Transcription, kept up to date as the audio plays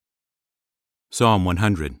Psalm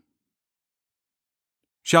 100.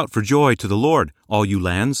 Shout for joy to the Lord, all you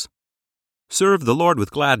lands. Serve the Lord with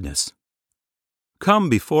gladness. Come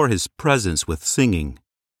before His presence with singing.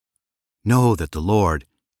 Know that the Lord,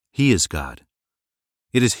 He is God.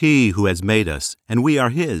 It is He who has made us, and we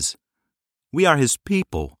are His. We are His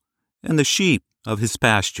people, and the sheep of His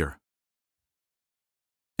pasture.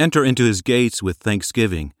 Enter into His gates with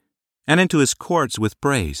thanksgiving, and into His courts with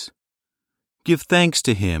praise. Give thanks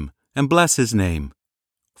to Him, and bless His name.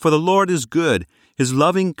 For the Lord is good, His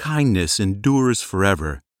loving kindness endures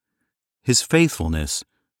forever, His faithfulness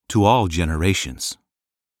to all generations.